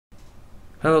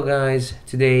Hello guys,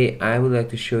 today I would like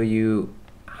to show you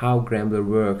how Gramblr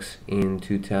works in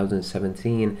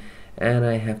 2017, and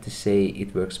I have to say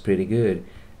it works pretty good.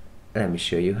 Let me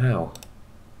show you how.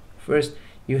 First,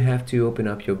 you have to open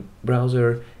up your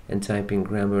browser and type in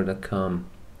gramblr.com,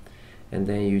 and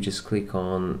then you just click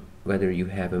on whether you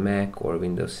have a Mac or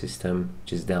Windows system.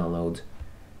 Just download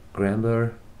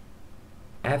Gramblr.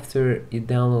 After you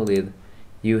download it,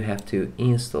 you have to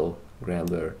install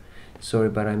Gramblr. Sorry,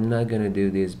 but I'm not gonna do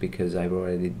this because I've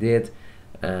already did,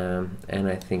 and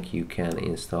I think you can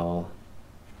install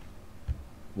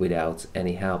without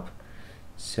any help.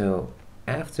 So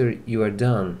after you are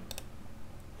done,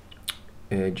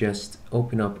 just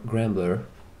open up Gramblr,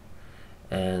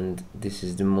 and this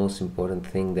is the most important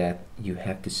thing, that you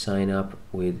have to sign up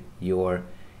with your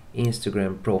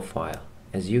Instagram profile.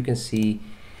 As you can see,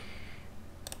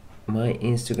 my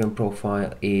Instagram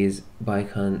profile is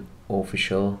Bikehun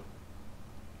official,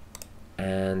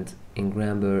 and in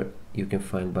Gramblr you can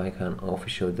find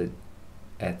bikehunofficial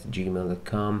at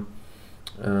gmail.com.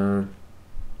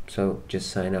 So just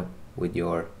sign up with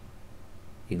your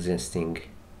existing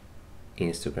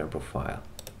Instagram profile.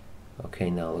 Okay,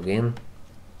 now log in.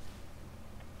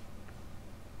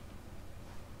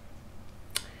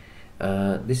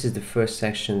 This is the first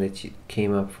section that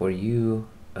came up for you.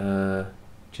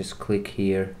 Just click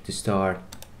here to start,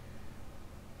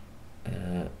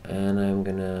 and I'm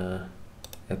gonna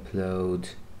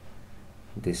upload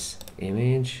this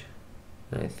image.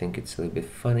 I think it's a little bit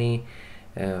funny.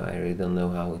 I really don't know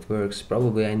how it works.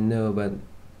 Probably I know, but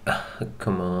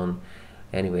come on.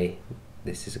 Anyway,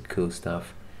 this is a cool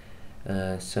stuff.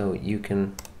 So you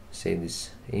can save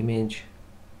this image.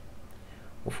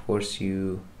 Of course,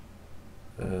 you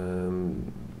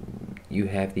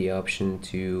have the option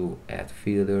to add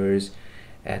filters,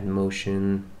 add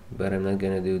motion, but I'm not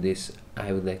gonna do this.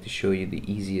 I would like to show you the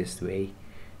easiest way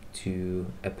to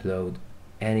upload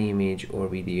any image or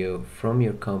video from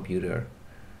your computer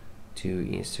to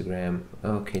Instagram.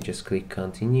 Okay, just click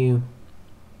continue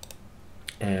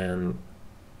and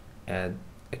add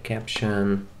a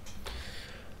caption.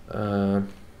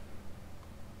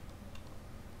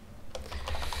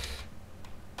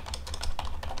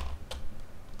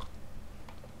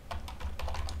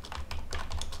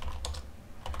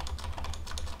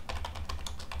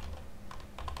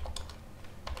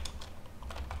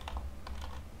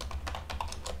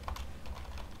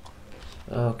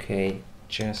 Okay,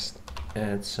 just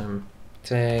add some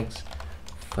tags: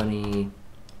 funny,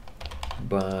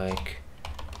 bike,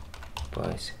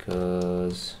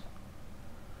 bicycles,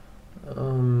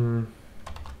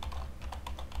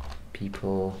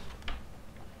 people,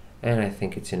 and I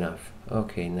think it's enough.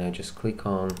 Okay, now just click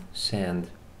on send.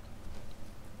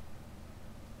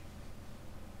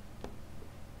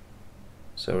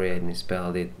 Sorry, I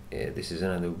misspelled it. This is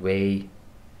another way.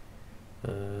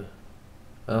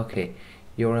 Okay,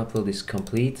 your upload is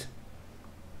complete.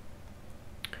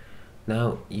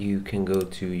 Now you can go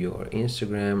to your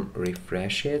Instagram,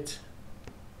 refresh it,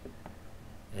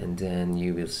 and then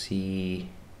you will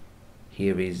see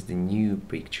here is the new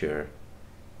picture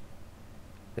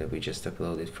that we just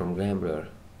uploaded from Gramblr.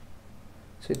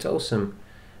 So it's awesome.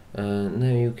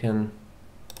 Now you can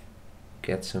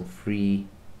get some free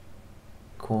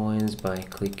coins by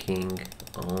clicking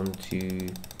onto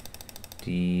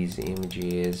these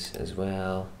images as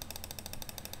well.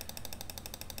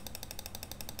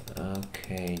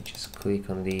 Okay, just click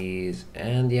on these,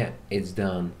 and yeah, it's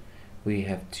done. We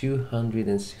have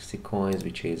 260 coins,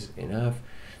 which is enough.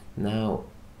 Now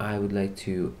I would like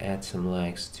to add some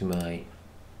likes to my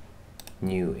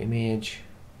new image.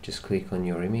 Just click on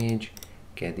your image,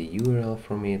 get the URL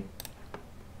from it,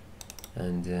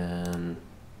 and then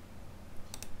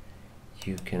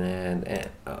you can add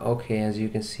okay, as you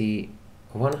can see,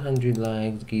 100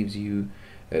 likes gives you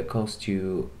cost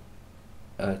you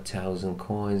 1,000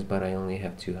 coins, but I only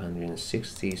have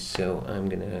 260, so I'm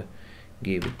gonna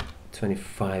give it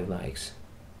 25 likes.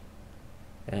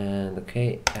 And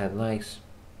okay, add likes.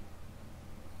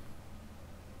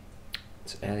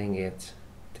 It's adding it,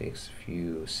 takes a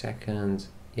few seconds.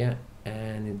 Yeah,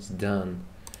 and it's done.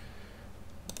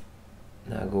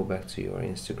 Now go back to your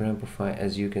Instagram profile.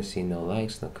 As you can see, no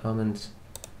likes, no comments.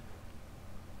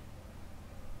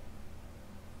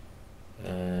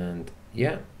 And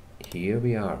yeah, here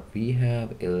we are. We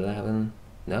have 11,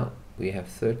 no, we have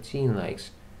 13 likes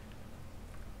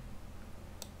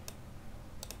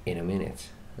in a minute.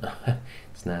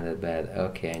 It's not that bad.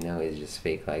 Okay, I know it's just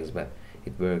fake likes, but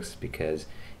it works because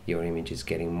your image is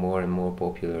getting more and more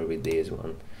popular with this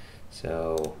one.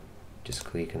 So just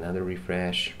click another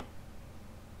refresh.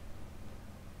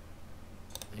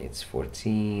 It's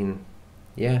 14,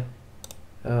 Yeah.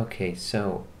 Okay,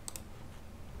 so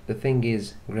the thing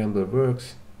is, Gramblr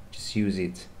works, just use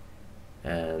it,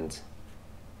 and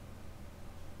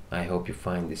I hope you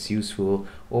find this useful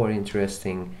or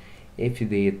interesting. If you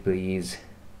did, please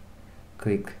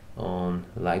click on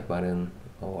like button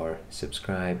or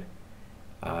subscribe.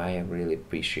 I really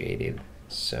appreciate it.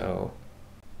 So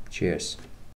cheers.